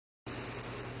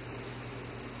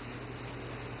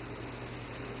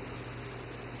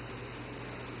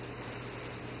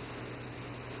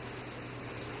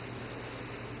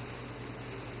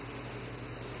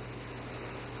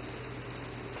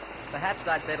Perhaps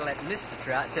I'd better let Mr.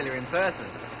 Troutt tell you in person.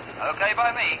 Okay by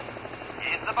me.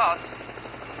 Here's the boss.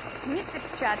 Mr.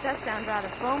 Troutt does sound rather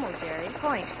formal, Jerry.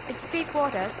 Point. It's deep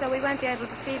water, so we won't be able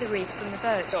to see the reef from the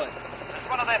boat. Good. It's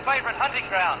one of their favourite hunting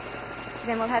grounds.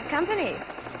 Then we'll have company.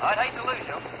 I'd hate to lose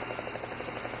you.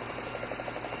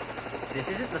 This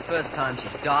isn't the first time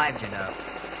she's dived, you know.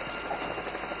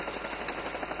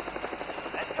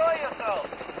 Enjoy yourself.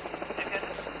 Chicken.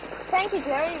 Thank you,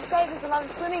 Jerry. You've saved us a lot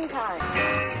of swimming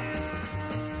time.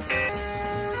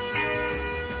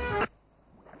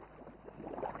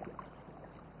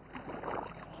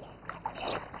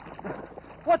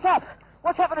 What's up?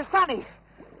 What's happened to Sonny?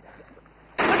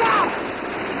 Look out!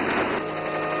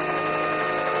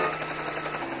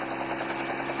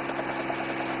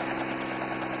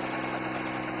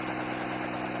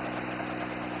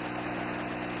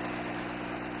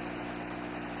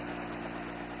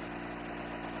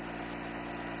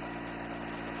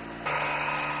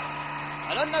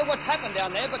 I don't know what's happened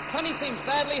down there, but Sonny seems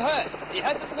badly hurt. He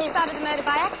hasn't moved. Started the motor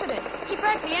by accident. He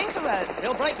broke the anchor rope.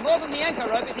 He'll break more than the anchor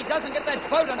rope if he doesn't get that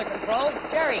boat under control.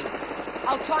 Jerry,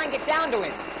 I'll try and get down to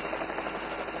him.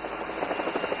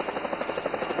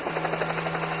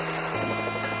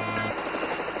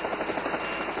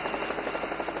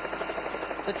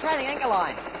 The trailing anchor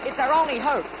line. It's our only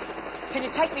hope. Can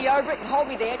you take me over it and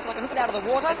hold me there till I can hook it out of the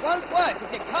water? It won't work.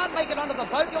 If you can't make it onto the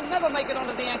boat, you'll never make it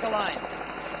onto the anchor line.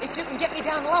 If you can get me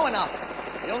down low enough.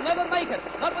 You'll never make it.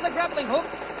 Not with a grappling hook.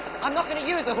 I'm not going to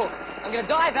use the hook. I'm going to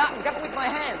dive out and grab it with my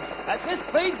hands. At this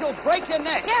speed, you'll break your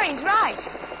neck. Jerry's right.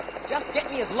 Just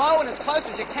get me as low and as close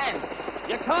as you can.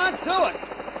 You can't do it.